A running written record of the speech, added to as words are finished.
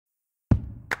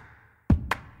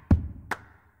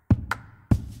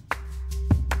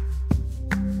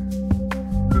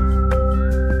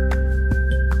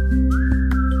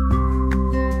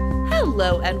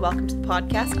Hello and welcome to the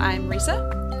podcast. I'm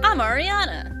Risa. I'm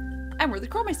Ariana. And we're the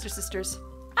Krolmeister sisters.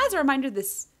 As a reminder,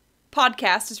 this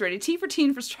podcast is rated T for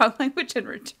teen for strong language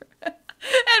and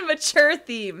mature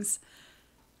themes.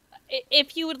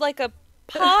 If you would like a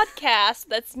podcast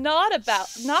that's not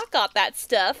got that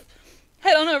stuff,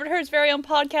 head on over to her very own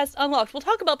podcast, Unlocked. We'll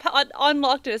talk about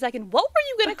Unlocked in a second. What were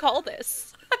you going to call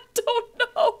this? I don't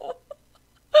know.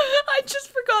 I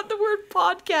just forgot the word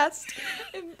podcast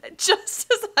just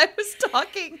as I was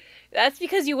talking. That's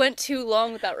because you went too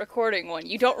long without recording one.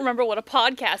 You don't remember what a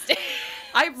podcast is.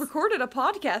 I recorded a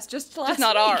podcast just last week.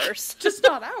 Not ours. Just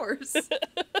not ours.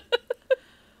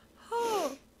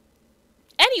 Oh.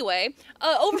 Anyway,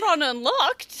 over on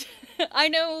Unlocked, I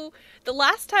know the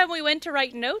last time we went to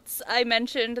write notes, I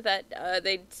mentioned that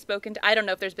they'd spoken to, I don't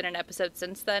know if there's been an episode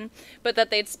since then, but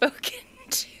that they'd spoken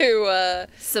to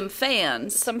some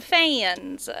fans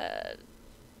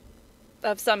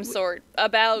of some sort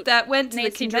about that went to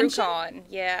Nancy the convention. DrewCon.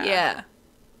 Yeah.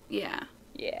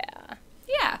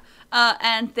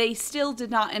 And they still did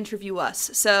not interview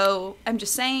us. So I'm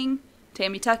just saying,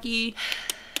 Tammy Tucky,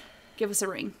 give us a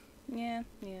ring. Yeah.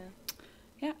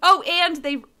 Oh, and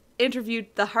they interviewed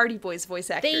the Hardy Boys voice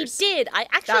actors. They did. I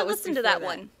actually listened to that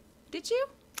one. Did you?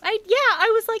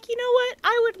 I was like, you know what?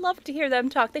 I would love to hear them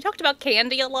talk. They talked about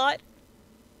candy a lot.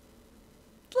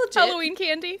 Legit. Halloween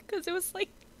candy, because it was like...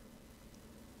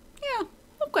 Yeah,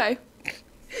 okay.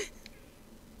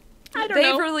 I don't know.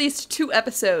 They've released 2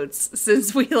 episodes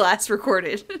since we last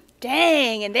recorded.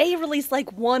 Dang, and they release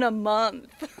like one a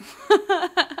month.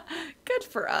 Good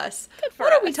for us.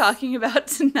 What are we talking about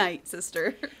tonight,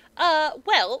 sister?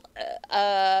 Currently,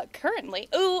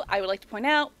 I would like to point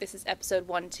out, this is episode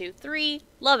 123.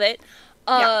 Love it.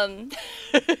 Shout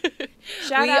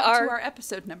out to our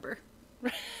episode number.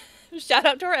 Shout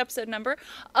out to our episode number.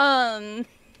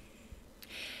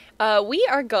 We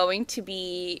are going to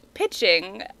be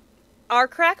pitching our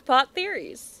crackpot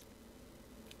theories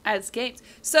as games.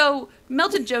 So,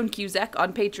 Melted Joan Cusack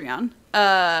on Patreon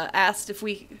asked if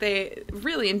they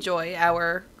really enjoy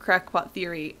our crackpot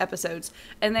theory episodes,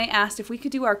 and they asked if we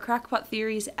could do our crackpot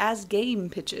theories as game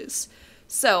pitches.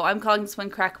 So, I'm calling this one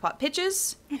Crackpot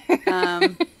Pitches,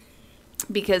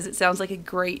 because it sounds like a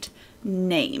great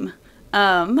name.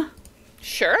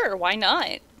 Sure, why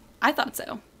not? I thought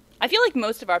so. I feel like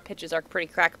most of our pitches are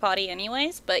pretty crackpotty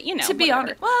anyways, but you know, to be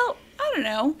honest, well, I don't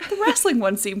know. The wrestling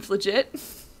one seemed legit.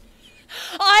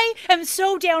 I am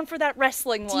so down for that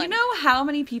wrestling one. Do you know how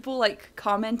many people,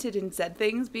 commented and said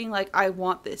things being like, I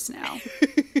want this now?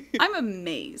 I'm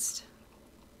amazed.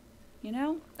 You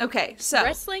know? Okay, so.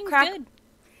 Wrestling's good.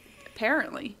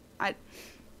 Apparently.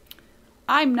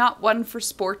 I'm not one for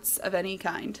sports of any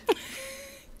kind.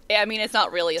 I mean, it's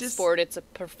not really a sport, it's a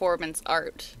performance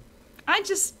art. I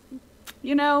just,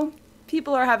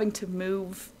 people are having to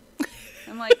move.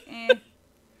 I'm like,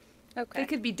 Okay. They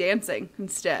could be dancing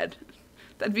instead.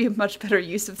 That'd be a much better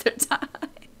use of their time.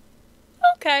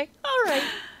 Okay, all right.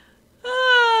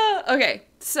 Okay,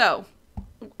 so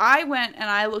I went and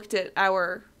I looked at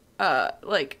our,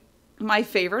 my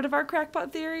favorite of our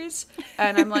crackpot theories,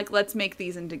 and I'm like, let's make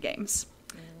these into games.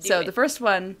 The first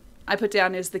one I put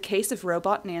down is The Case of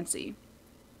Robot Nancy.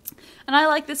 And I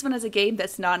like this one as a game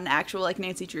that's not an actual,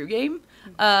 Nancy Drew game.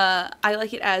 I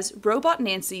like it as Robot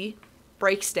Nancy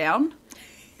breaks down,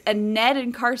 and Ned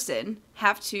and Carson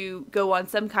have to go on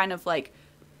some kind of,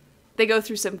 they go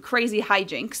through some crazy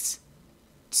hijinks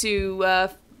to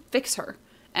fix her.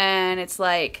 And it's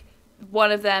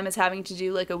one of them is having to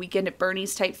do, a Weekend at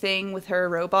Bernie's type thing with her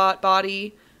robot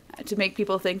body to make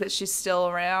people think that she's still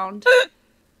around.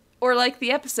 Or,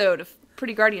 the episode of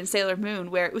Pretty Guardian Sailor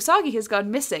Moon, where Usagi has gone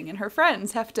missing and her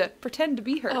friends have to pretend to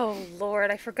be her. Oh,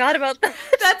 Lord, I forgot about that.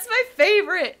 That's my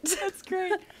favorite. That's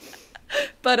great.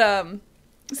 But,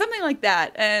 something like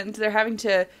that, and they're having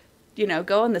to,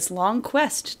 go on this long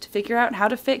quest to figure out how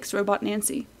to fix Robot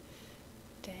Nancy.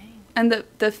 Dang. And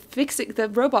the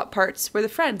robot parts were the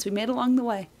friends we made along the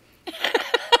way.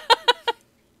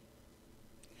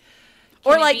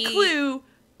 Or Clue,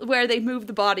 where they move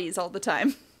the bodies all the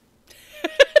time.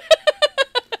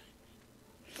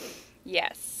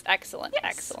 Yes, excellent, yes.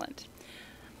 Excellent.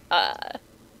 I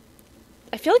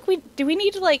feel like we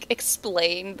need to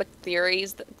explain the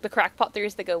theories, the crackpot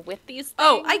theories that go with these things?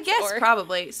 Oh, I guess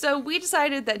probably. So we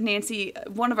decided that Nancy,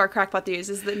 one of our crackpot theories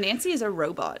is that Nancy is a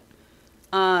robot.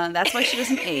 That's why she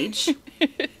doesn't age.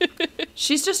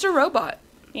 She's just a robot.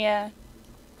 Yeah.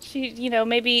 She,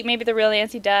 maybe the real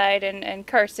Nancy died and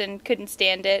Carson couldn't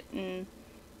stand it and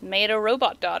made a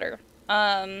robot daughter.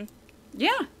 Yeah.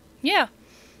 Yeah.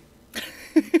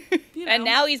 You know. And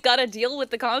now he's got to deal with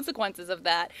the consequences of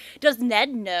that. Does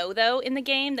Ned know, though, in the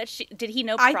game that did he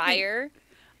know prior?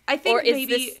 I think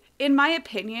maybe, in my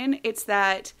opinion, it's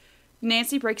that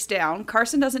Nancy breaks down.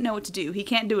 Carson doesn't know what to do. He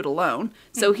can't do it alone.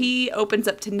 So he opens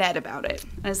up to Ned about it.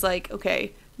 And is like,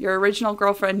 okay, your original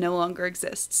girlfriend no longer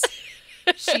exists.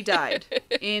 She died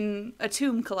in a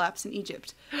tomb collapse in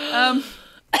Egypt.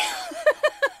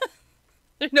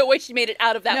 There's no way she made it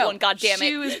out of that one,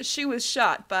 goddammit. She was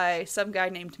shot by some guy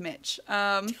named Mitch.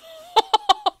 Her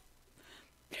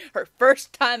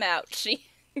first time out, she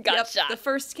got shot. The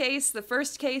first case,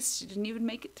 she didn't even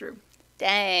make it through.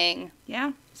 Dang.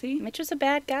 Yeah, see? Mitch was a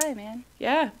bad guy, man.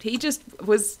 Yeah, he just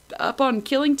was up on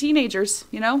killing teenagers,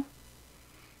 you know?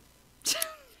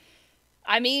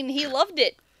 I mean, he loved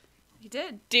it. He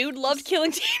did. Dude loved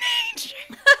killing teenagers.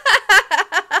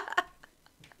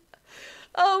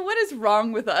 Oh, what is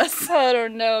wrong with us? I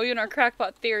don't know. You know, our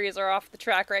crackpot theories are off the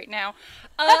track right now.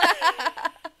 All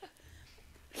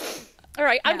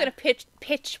right, I'm going to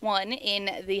pitch one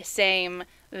in the same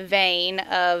vein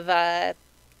of our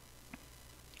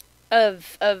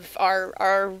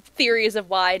theories of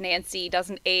why Nancy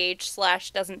doesn't age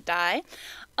 / doesn't die.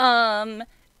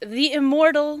 The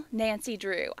immortal Nancy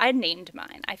Drew. I named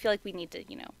mine. I feel like we need to,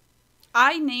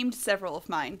 I named several of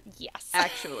mine. Yes.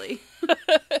 Actually.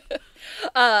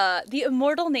 The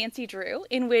immortal Nancy Drew,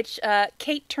 in which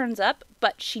Kate turns up,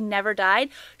 but she never died.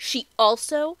 She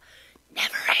also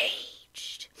never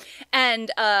aged.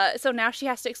 And so now she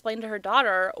has to explain to her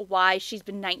daughter why she's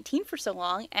been 19 for so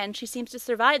long, and she seems to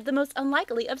survive the most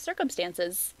unlikely of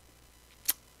circumstances.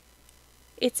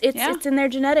 It's in their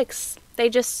genetics. They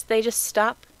just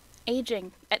stop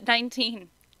aging at 19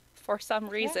 for some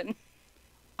reason. Yeah.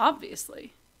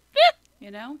 Obviously.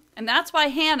 You know? And that's why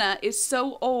Hannah is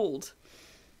so old.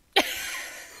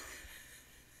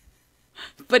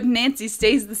 But Nancy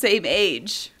stays the same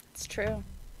age. It's true.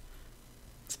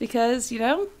 It's because,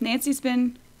 Nancy's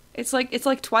been... It's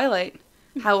like Twilight.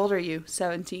 How old are you?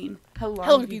 17. How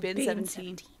long have you been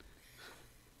 17?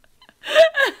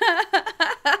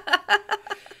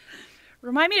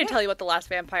 Remind me to tell you about the last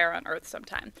vampire on Earth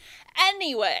sometime.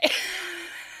 Anyway...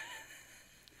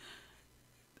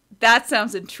 That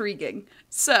sounds intriguing.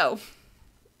 So.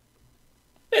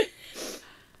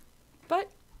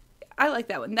 But I like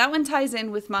that one. That one ties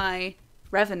in with my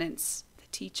Revenants, the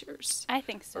teachers. I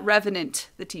think so.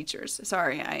 Revenant, the teachers.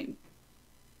 Sorry, I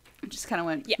just kind of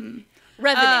went. Yeah.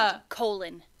 Revenant,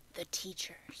 the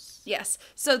teachers. Yes.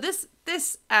 So this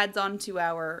adds on to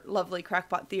our lovely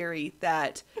crackpot theory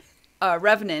that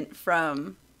Revenant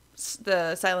from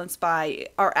the Silent Spy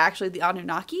are actually the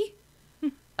Anunnaki.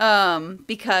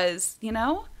 Because,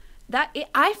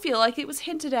 I feel like it was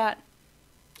hinted at.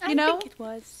 I think it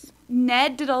was.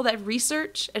 Ned did all that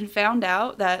research and found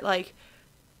out that,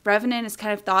 Revenant is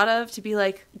kind of thought of to be,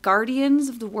 guardians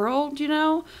of the world,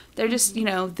 They're just,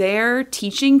 they're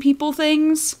teaching people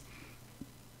things.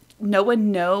 No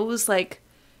one knows,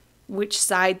 which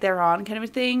side they're on kind of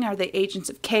a thing. Are they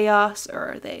agents of chaos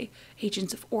or are they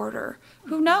agents of order?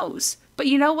 Who knows? But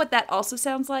you know what that also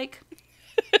sounds like?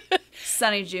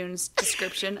 Sunny June's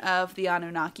description of the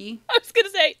Anunnaki. I was gonna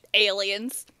say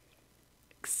aliens.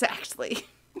 Exactly.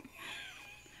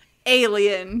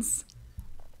 Aliens.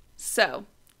 So,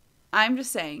 I'm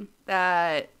just saying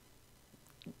that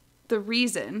the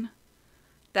reason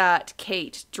that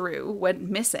Kate Drew went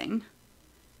missing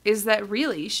is that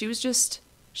really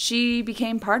she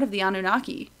became part of the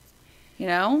Anunnaki,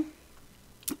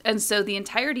 And so the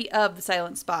entirety of the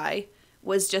Silent Spy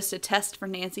was just a test for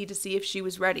Nancy to see if she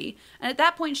was ready. And at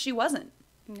that point, she wasn't.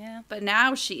 Yeah. But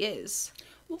now she is.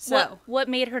 So what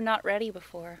made her not ready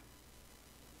before?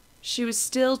 She was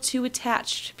still too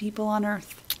attached to people on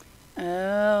Earth.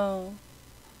 Oh.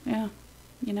 Yeah.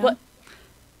 What?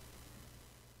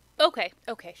 Okay,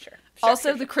 sure.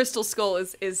 Also, the crystal skull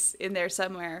is in there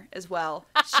somewhere as well.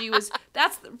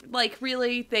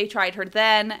 Really, they tried her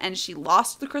then, and she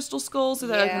lost the crystal skull, so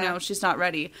they're like, no, she's not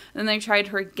ready. And then they tried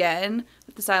her again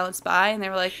with the Silent Spy, and they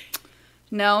were like,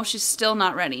 no, she's still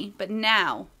not ready. But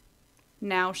now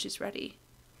she's ready.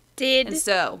 And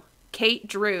so, Kate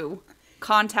Drew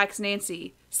contacts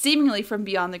Nancy, seemingly from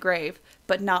beyond the grave,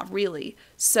 but not really.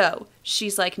 So,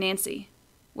 she's like, Nancy,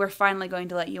 we're finally going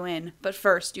to let you in, but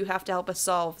first you have to help us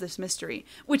solve this mystery,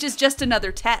 which is just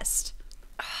another test.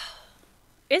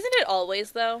 Isn't it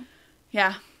always, though?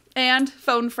 Yeah. And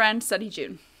phone friend Sunny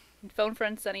June.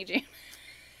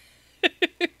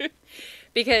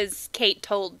 Because Kate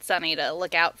told Sunny to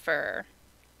look out for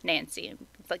Nancy.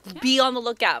 It's be on the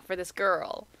lookout for this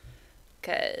girl.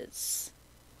 Because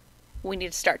we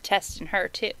need to start testing her,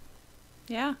 too.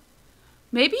 Yeah.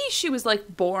 Maybe she was,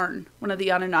 like, born one of the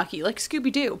Anunnaki, like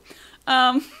Scooby-Doo.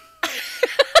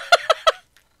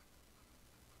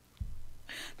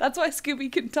 That's why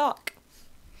Scooby can talk.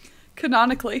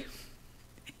 Canonically.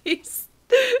 He's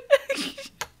a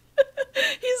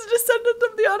descendant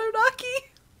of the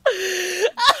Anunnaki.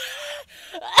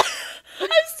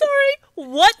 I'm sorry.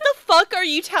 What the fuck are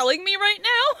you telling me right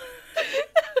now?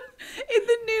 In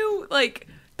the new, like,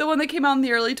 the one that came out in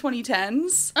the early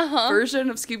 2010s version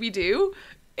of Scooby-Doo,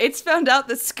 it's found out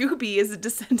that Scooby is a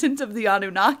descendant of the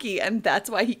Anunnaki, and that's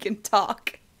why he can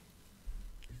talk.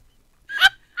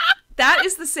 That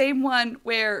is the same one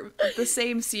where, the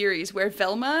same series, where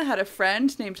Velma had a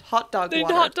friend named Hot Dog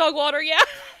Water. Hot Dog Water, yeah.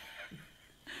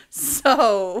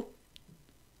 So...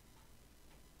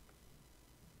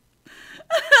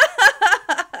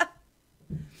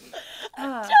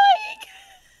 I'm dying.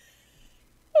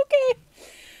 Okay.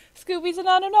 Scooby's an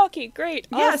Anunnaki. Great.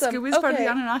 Yeah, Awesome. Scooby's part of the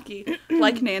Anunnaki.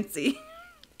 Like Nancy.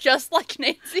 Just like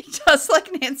Nancy. Just like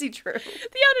Nancy Drew.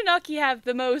 The Anunnaki have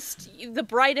the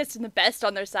brightest and the best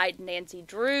on their side. Nancy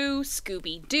Drew,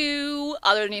 Scooby-Doo,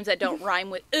 other names that don't rhyme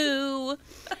with ooh.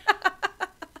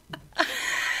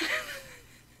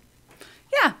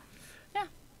 Yeah. Yeah.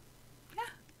 Yeah.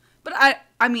 But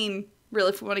I mean, really,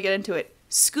 if we want to get into it,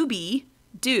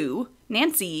 Scooby-Doo,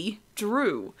 Nancy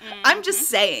Drew. Mm-hmm. I'm just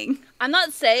saying. I'm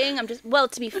not saying, well,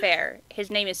 to be fair,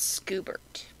 his name is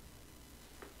Scoobert.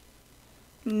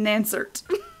 Nansert.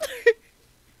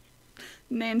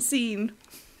 Nancine.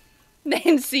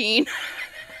 Nancine.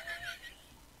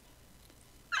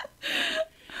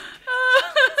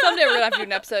 Someday we're gonna have to do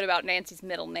an episode about Nancy's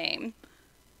middle name,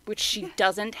 which she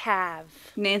doesn't have.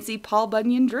 Nancy Paul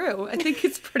Bunyan Drew. I think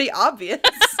it's pretty obvious.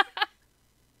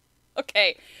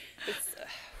 Okay.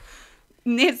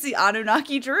 Nancy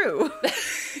Anunnaki Drew.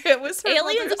 It was her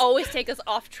Aliens always take us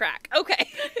off track. Okay.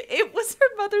 It was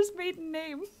her mother's maiden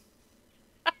name.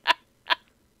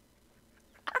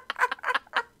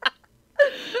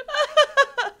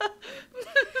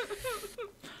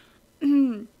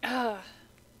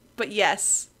 But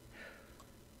yes,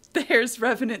 there's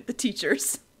Revenant the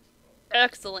Teachers.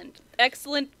 Excellent.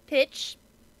 Excellent pitch.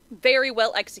 Very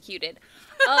well executed.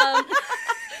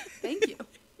 Thank you.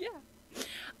 Yeah.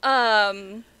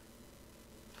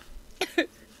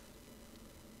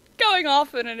 Going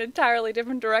off in an entirely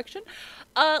different direction.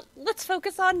 Let's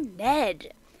focus on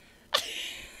Ned.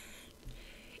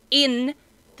 In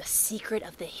The Secret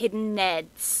of the Hidden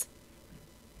Neds.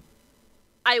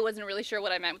 I wasn't really sure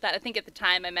what I meant with that. I think at the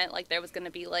time I meant like there was going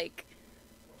to be like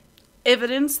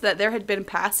evidence that there had been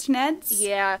past Neds.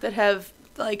 Yeah. That have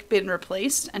like been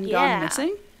replaced and gone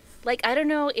missing. Like, I don't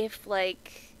know if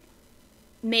like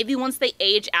maybe once they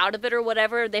age out of it or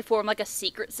whatever, they form like a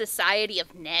secret society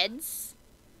of Neds.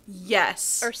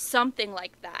 Yes. Or something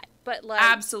like that. But like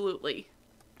absolutely.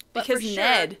 Because sure,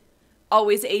 Ned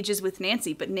always ages with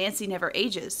Nancy, but Nancy never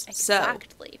ages.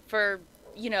 Exactly. For,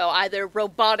 you know, either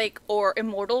robotic or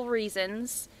immortal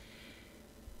reasons.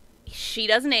 She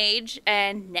doesn't age,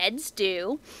 and Ned's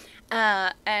do.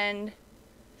 And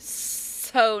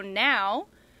so now,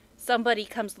 somebody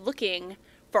comes looking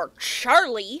for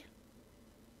Charlie.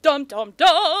 Dum dum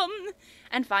dum!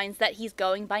 And finds that he's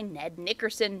going by Ned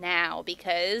Nickerson now,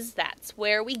 because that's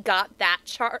where we got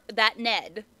that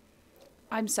Ned.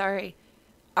 I'm sorry.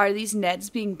 Are these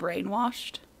Neds being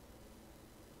brainwashed?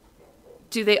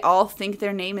 Do they all think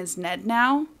their name is Ned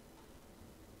now?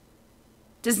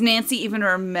 Does Nancy even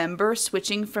remember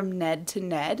switching from Ned to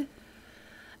Ned?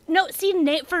 No, see,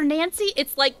 for Nancy,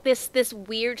 it's like this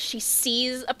weird, she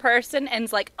sees a person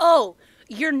and's like, oh,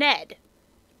 you're Ned.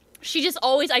 She just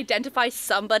always identifies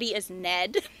somebody as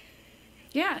Ned.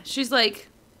 Yeah, she's like,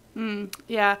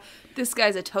 yeah, this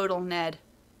guy's a total Ned.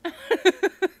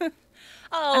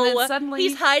 Oh, and then suddenly,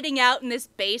 he's hiding out in this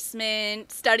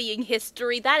basement, studying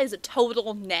history. That is a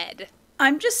total Ned.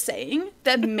 I'm just saying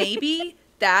that maybe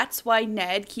that's why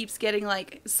Ned keeps getting,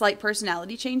 like, slight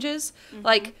personality changes. Mm-hmm.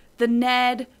 Like, the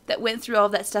Ned that went through all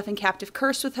of that stuff in Captive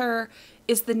Curse with her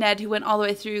is the Ned who went all the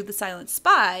way through The Silent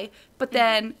Spy, but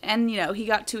then, and, you know, he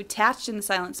got too attached in The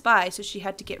Silent Spy, so she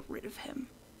had to get rid of him.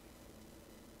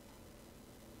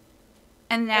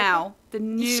 And now, the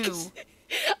new...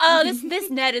 Oh, this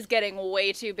Ned is getting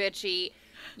way too bitchy.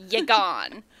 You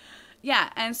gone. Yeah,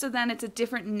 and so then it's a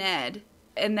different Ned,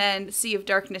 and then Sea of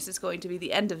Darkness is going to be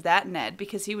the end of that Ned,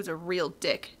 because he was a real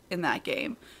dick in that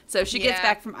game. So she gets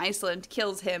back from Iceland,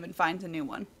 kills him, and finds a new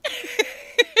one.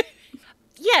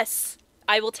 Yes,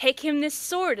 I will take him this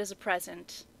sword as a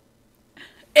present.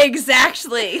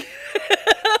 Exactly!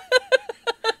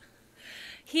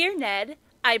 Here, Ned,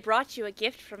 I brought you a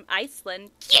gift from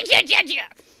Iceland.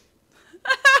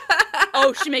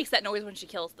 Oh, she makes that noise when she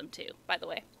kills them, too, by the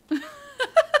way.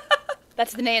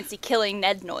 That's the Nancy killing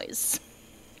Ned noise.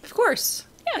 Of course.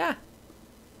 Yeah.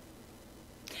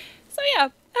 So, yeah. How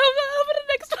about the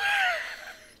next one?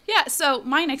 Yeah, so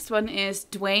my next one is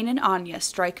Dwayne and Anya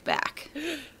Strike Back.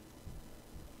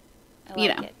 I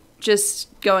like it. Just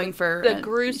going for The a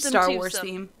gruesome Star twosome. Wars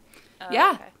theme. Oh,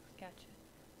 Yeah. Okay. Gotcha.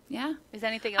 Yeah. Is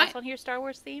anything else on here Star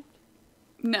Wars themed?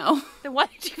 No. Then why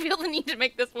did you feel the need to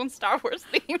make this one Star Wars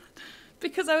themed?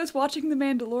 Because I was watching The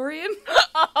Mandalorian.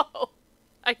 Oh,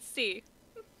 I see.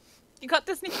 You got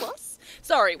Disney Plus?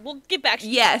 Sorry, we'll get back to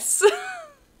you. Yes.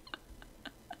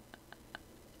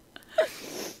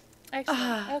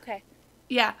 Excellent. Okay.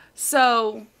 Yeah,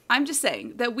 so I'm just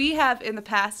saying that we have in the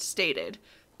past stated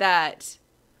that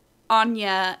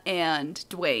Anya and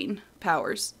Dwayne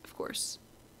Powers, of course,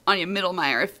 Anya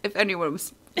Middlemeyer, if anyone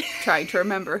was trying to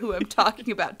remember who I'm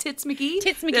talking about, Tits McGee.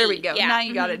 Tits McGee. There we go. Yeah. Now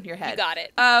you got it in your head. You got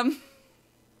it.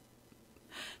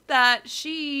 That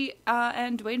she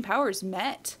and Dwayne Powers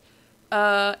met,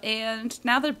 and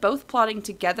now they're both plotting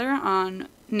together on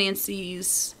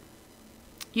Nancy's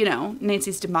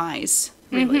demise,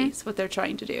 really, is what they're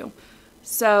trying to do.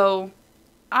 So,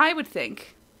 I would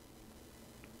think...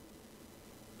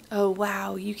 Oh,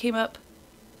 wow, you came up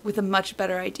with a much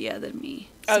better idea than me.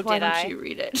 So why don't you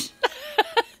read it?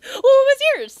 Well, what was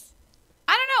yours?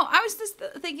 I don't know. I was just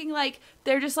thinking,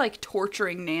 they're just,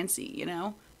 torturing Nancy,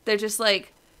 They're just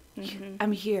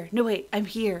I'm here. No, wait, I'm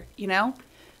here,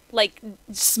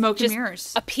 Smoke and just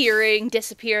mirrors. Appearing,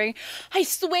 disappearing. I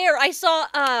swear I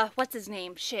saw, what's his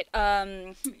name? Shit,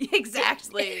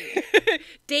 Exactly.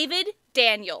 David,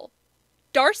 Daniel.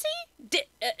 Darcy?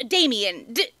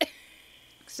 Damien.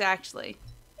 Exactly.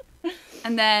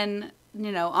 And then,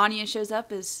 Anya shows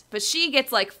up but she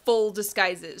gets, full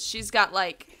disguises. She's got,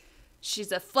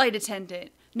 she's a flight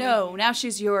attendant. No, now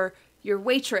she's your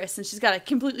waitress, and she's got a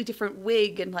completely different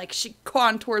wig, and, she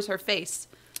contours her face.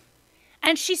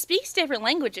 And she speaks different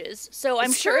languages, so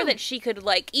I'm sure that she could,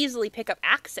 easily pick up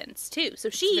accents, too. So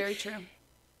It's very true.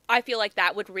 I feel like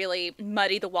that would really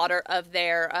muddy the water of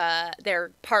their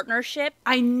partnership.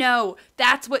 I know.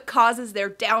 That's what causes their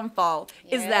downfall,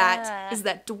 is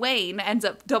that Dwayne ends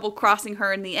up double-crossing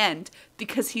her in the end,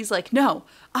 because he's like, no,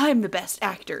 I'm the best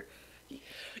actor.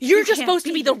 You're just supposed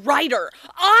to be the writer.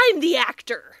 I'm the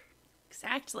actor.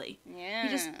 Exactly. Yeah. He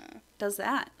just does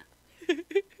that.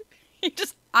 He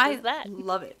just does that. I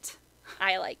love it.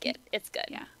 I like it. It's good.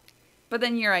 Yeah. But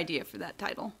then your idea for that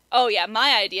title. Oh, yeah.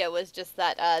 My idea was just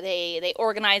that they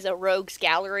organize a rogues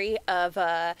gallery of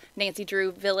Nancy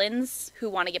Drew villains who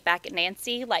want to get back at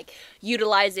Nancy,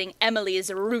 utilizing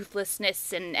Emily's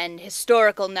ruthlessness and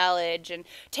historical knowledge, and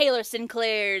Taylor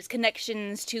Sinclair's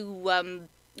connections to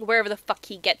wherever the fuck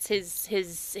he gets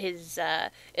his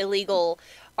illegal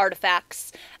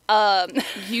artifacts.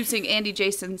 Using Andy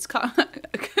Jason's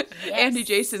Andy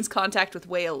Jason's contact with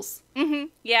whales. Mm-hmm.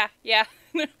 Yeah.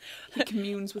 He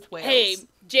communes with whales. Hey,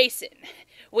 Jason,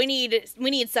 we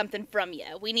need something from you.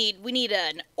 We need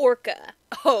an orca.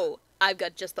 Oh, I've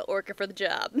got just the orca for the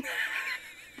job.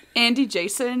 Andy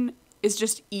Jason is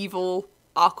just evil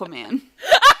Aquaman.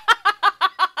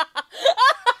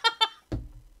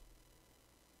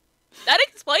 That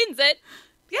explains it.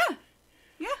 Yeah.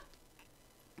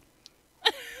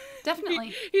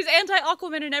 Definitely. He's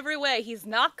anti-Aquaman in every way. He's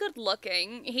not good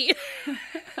looking.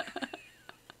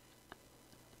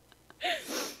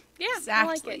 Yeah, exactly. I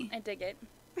like it. I dig it.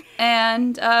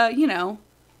 And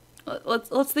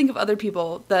let's think of other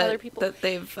people that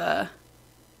they've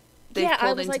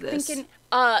pulled into this. Thinking,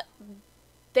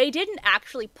 they didn't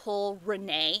actually pull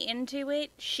Renee into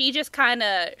it. She just kind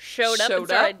of showed up and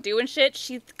started doing shit.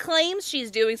 She claims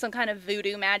she's doing some kind of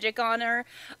voodoo magic on her.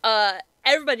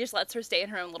 Everybody just lets her stay in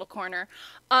her own little corner.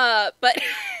 But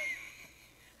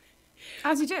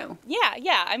as you do.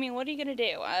 Yeah. I mean, what are you gonna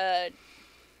do?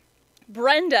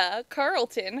 Brenda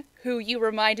Carlton, who you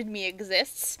reminded me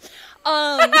exists,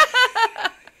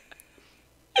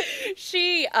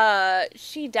 she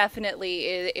definitely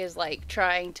is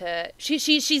trying to.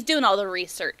 She's doing all the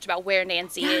research about where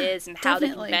Nancy is and how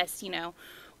they can best,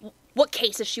 what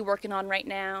case is she working on right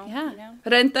now? Yeah.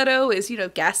 Rentaro is,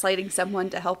 gaslighting someone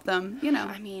to help them,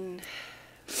 I mean,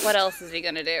 what else is he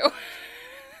gonna do?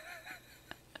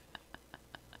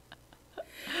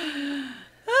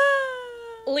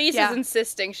 Lisa's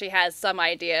insisting she has some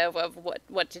idea of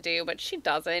what to do, but she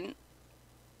doesn't.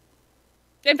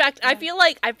 In fact, I feel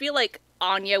like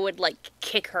Anya would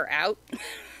kick her out.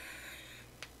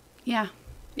 Yeah.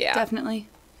 Yeah. Definitely.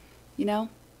 And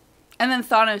then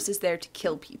Thanos is there to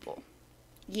kill people.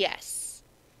 Yes.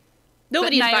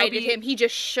 Nobody invited him. He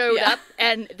just showed up,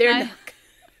 and they're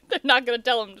They're not going to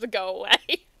tell him to go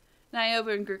away. Niobe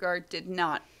and Grigard did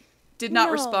not No.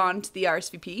 respond to the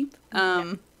RSVP.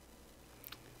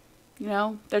 You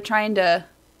know, they're trying to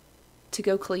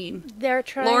go clean. They're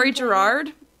trying. Laurie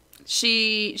Gerard,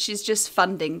 she's just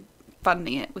funding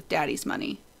it with Daddy's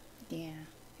money. Yeah.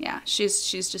 Yeah, she's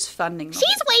just funding.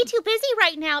 She's way too busy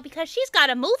right now because she's got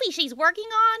a movie she's working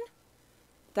on.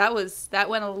 That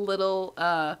went a little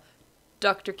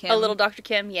Dr. Kim. A little Dr.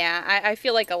 Kim, yeah. I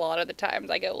feel like a lot of the times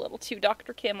I go a little too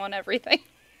Dr. Kim on everything.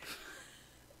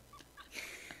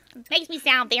 Makes me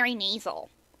sound very nasal.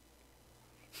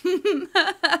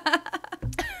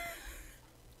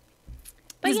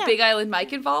 Is Big Island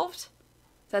Mike involved?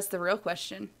 That's the real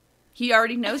question. He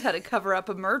already knows how to cover up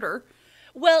a murder.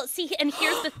 Well, see, and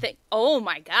here's the thing. Oh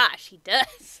my gosh, he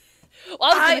does.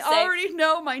 Well, I already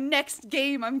know my next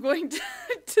game. I'm going to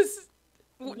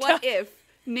what if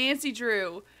Nancy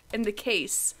Drew, in the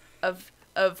case of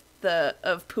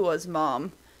Pua's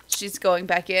mom, she's going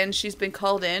back in. She's been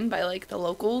called in by like the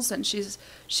locals, and she's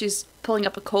pulling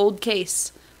up a cold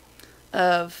case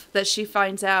of that she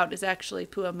finds out is actually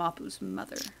Pua Mapu's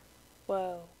mother.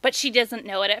 Whoa! But she doesn't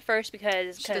know it at first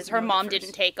because her mom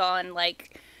didn't take on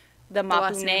like the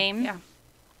Mapu name. Yeah.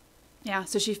 Yeah.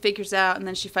 So she figures out, and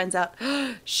then she finds out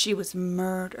she was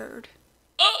murdered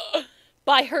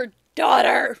by her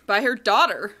daughter. By her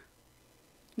daughter.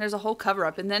 There's a whole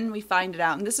cover-up, and then we find it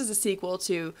out. And this is a sequel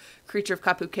to Creature of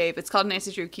Kapu Cave. It's called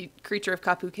Nancy Drew Creature of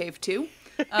Kapu Cave 2.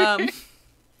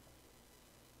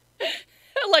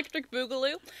 Electric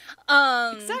Boogaloo.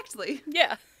 Exactly.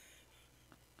 Yeah.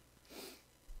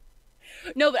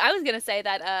 No, but I was going to say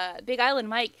that Big Island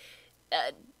Mike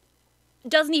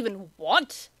doesn't even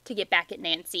want to get back at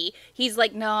Nancy. He's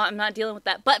like, no, I'm not dealing with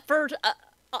that. But for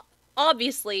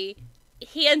obviously,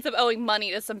 he ends up owing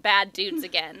money to some bad dudes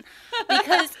again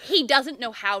because he doesn't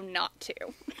know how not to.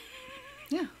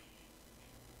 Yeah.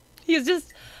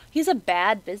 He's a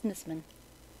bad businessman.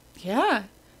 Yeah.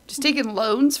 Just taking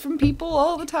loans from people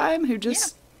all the time who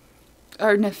just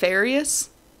are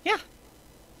nefarious. Yeah.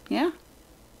 Yeah.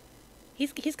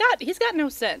 He's got no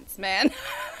sense, man.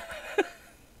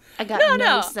 I got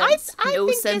no sense.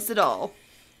 No sense at all.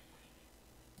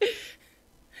 I'm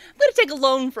gonna take a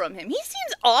loan from him. He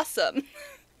seems awesome.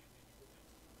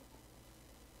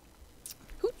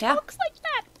 Who talks like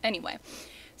that? Anyway,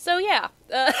 so yeah.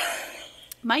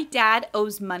 My dad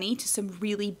owes money to some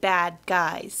really bad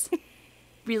guys.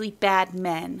 Really bad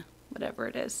men. Whatever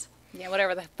it is. Yeah,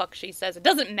 whatever the fuck she says. It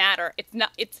doesn't matter.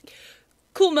 It's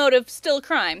cool motive, still a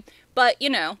crime. But, you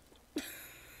know.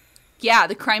 Yeah,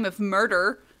 the crime of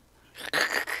murder.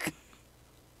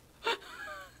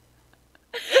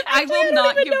 I will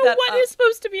not give that up. I don't even know what is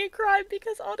supposed to be a crime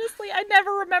because honestly, I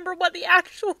never remember what the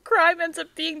actual crime ends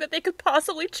up being that they could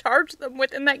possibly charge them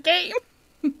with in that game.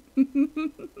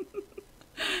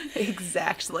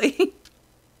 Exactly.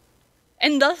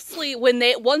 And thusly,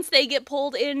 once they get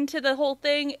pulled into the whole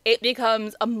thing, it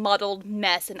becomes a muddled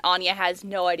mess, and Anya has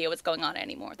no idea what's going on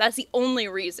anymore. That's the only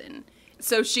reason.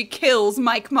 So she kills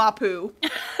Mike Mapu.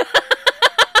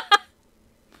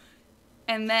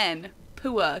 And then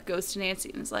Pua goes to Nancy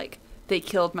and is like, they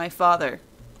killed my father.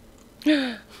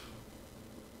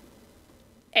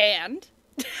 And?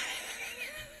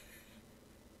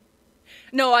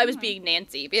 No, I was being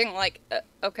Nancy, being like,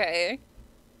 okay.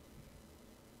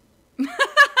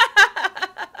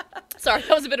 Sorry,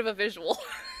 that was a bit of a visual.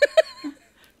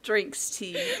 Drinks,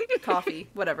 tea, coffee,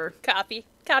 whatever. Coffee.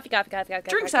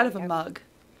 Drinks out of a mug.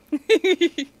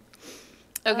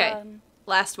 Okay,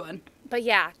 last one. But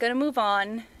yeah, gonna move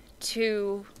on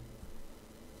to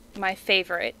my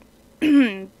favorite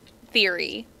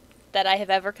theory that I have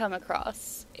ever come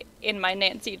across in my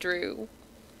Nancy Drew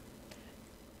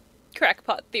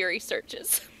crackpot theory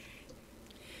searches.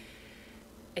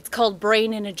 It's called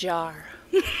Brain in a Jar.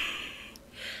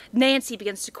 Nancy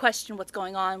begins to question what's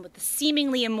going on with the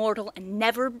seemingly immortal and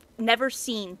never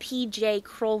seen PJ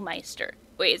Krolmeister.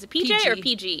 Wait, is it PJ or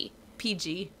PG?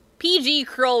 PG. PG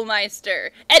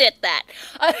Krolmeister. Edit that.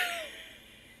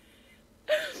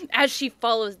 As she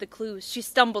follows the clues, she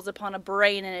stumbles upon a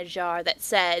brain in a jar that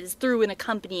says, through an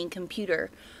accompanying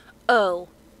computer, "Oh,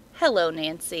 hello,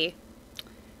 Nancy."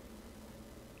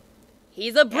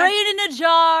 He's a brain in a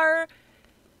jar.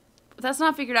 But that's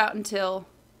not figured out until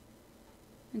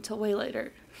way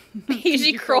later.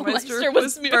 PG Krolmeister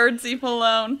was Birdsey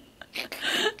Malone.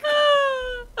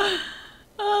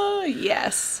 Oh,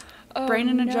 yes. Oh, brain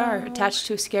in a jar attached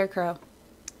to a scarecrow.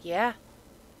 Yeah.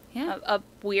 Yeah. A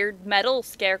weird metal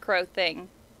scarecrow thing.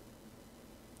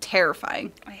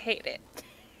 Terrifying. I hate it.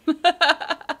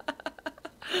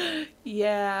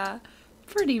 Yeah,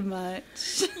 pretty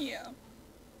much. Yeah.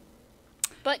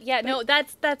 But yeah, no,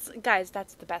 that's guys,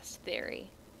 that's the best theory.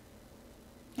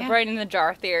 The Yeah. brain in the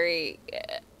jar theory.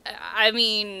 I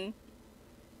mean,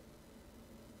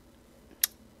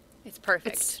 it's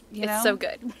perfect. It's so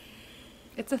good.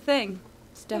 It's a thing.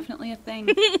 It's definitely a thing.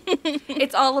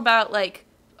 It's all about, like,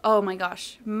 oh my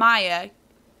gosh, Maya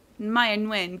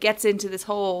Nguyen gets into this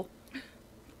whole,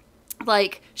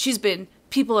 like,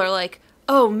 people are like,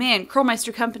 oh man,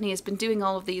 Krolmeister Company has been doing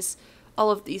all of these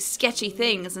sketchy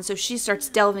things, and so she starts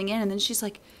delving in, and then she's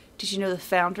like, did you know the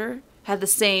founder had the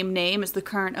same name as the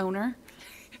current owner?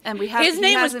 And his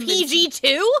name was PG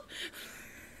too?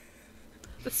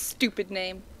 The stupid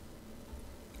name.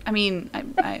 I mean,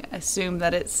 I assume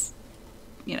that it's,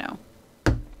 you know.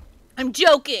 I'm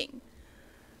joking.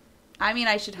 I mean,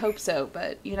 I should hope so,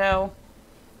 but, you know.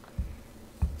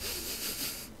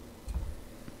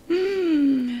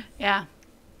 Yeah.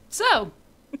 So,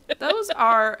 those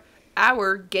are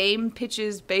our game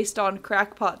pitches based on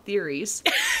crackpot theories,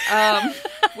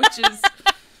 which is,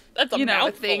 That's a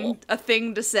mouthful. a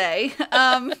thing to say.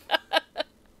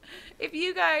 If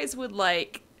you guys would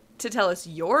like to tell us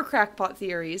your crackpot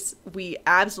theories, we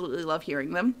absolutely love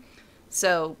hearing them.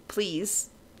 So please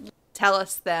tell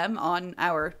us them on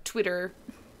our Twitter,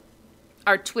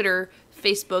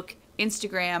 Facebook,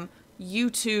 Instagram,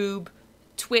 YouTube,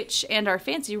 Twitch, and our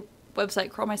fancy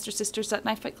website,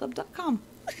 KrolmeisterSisters.KnifeFightClub.com.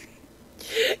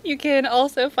 You can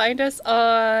also find us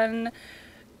on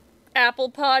Apple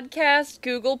Podcast,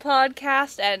 Google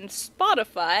Podcast, and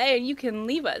Spotify, and you can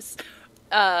leave us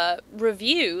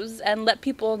reviews and let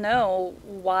people know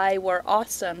why we're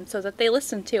awesome so that they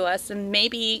listen to us, and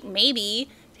maybe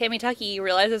Tammy Tucky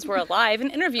realizes we're alive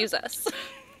and interviews us.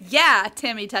 Yeah,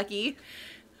 Tammy Tucky.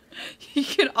 You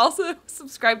can also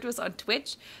subscribe to us on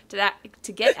Twitch to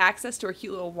get access to our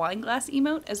cute little wine glass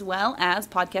emote, as well as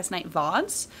Podcast Night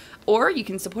VODs. Or you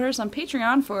can support us on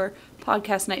Patreon for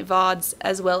Podcast Night VODs,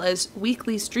 as well as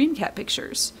weekly stream cat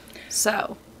pictures.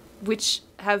 So, which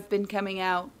have been coming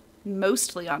out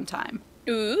mostly on time.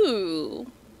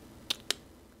 Ooh.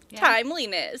 Yeah.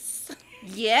 Timeliness.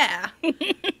 Yeah.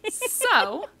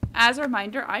 So, as a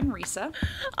reminder, I'm Risa.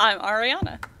 I'm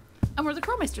Ariana. And we're the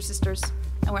Krolmeister sisters.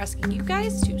 And we're asking you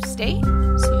guys to stay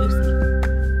so you sleep.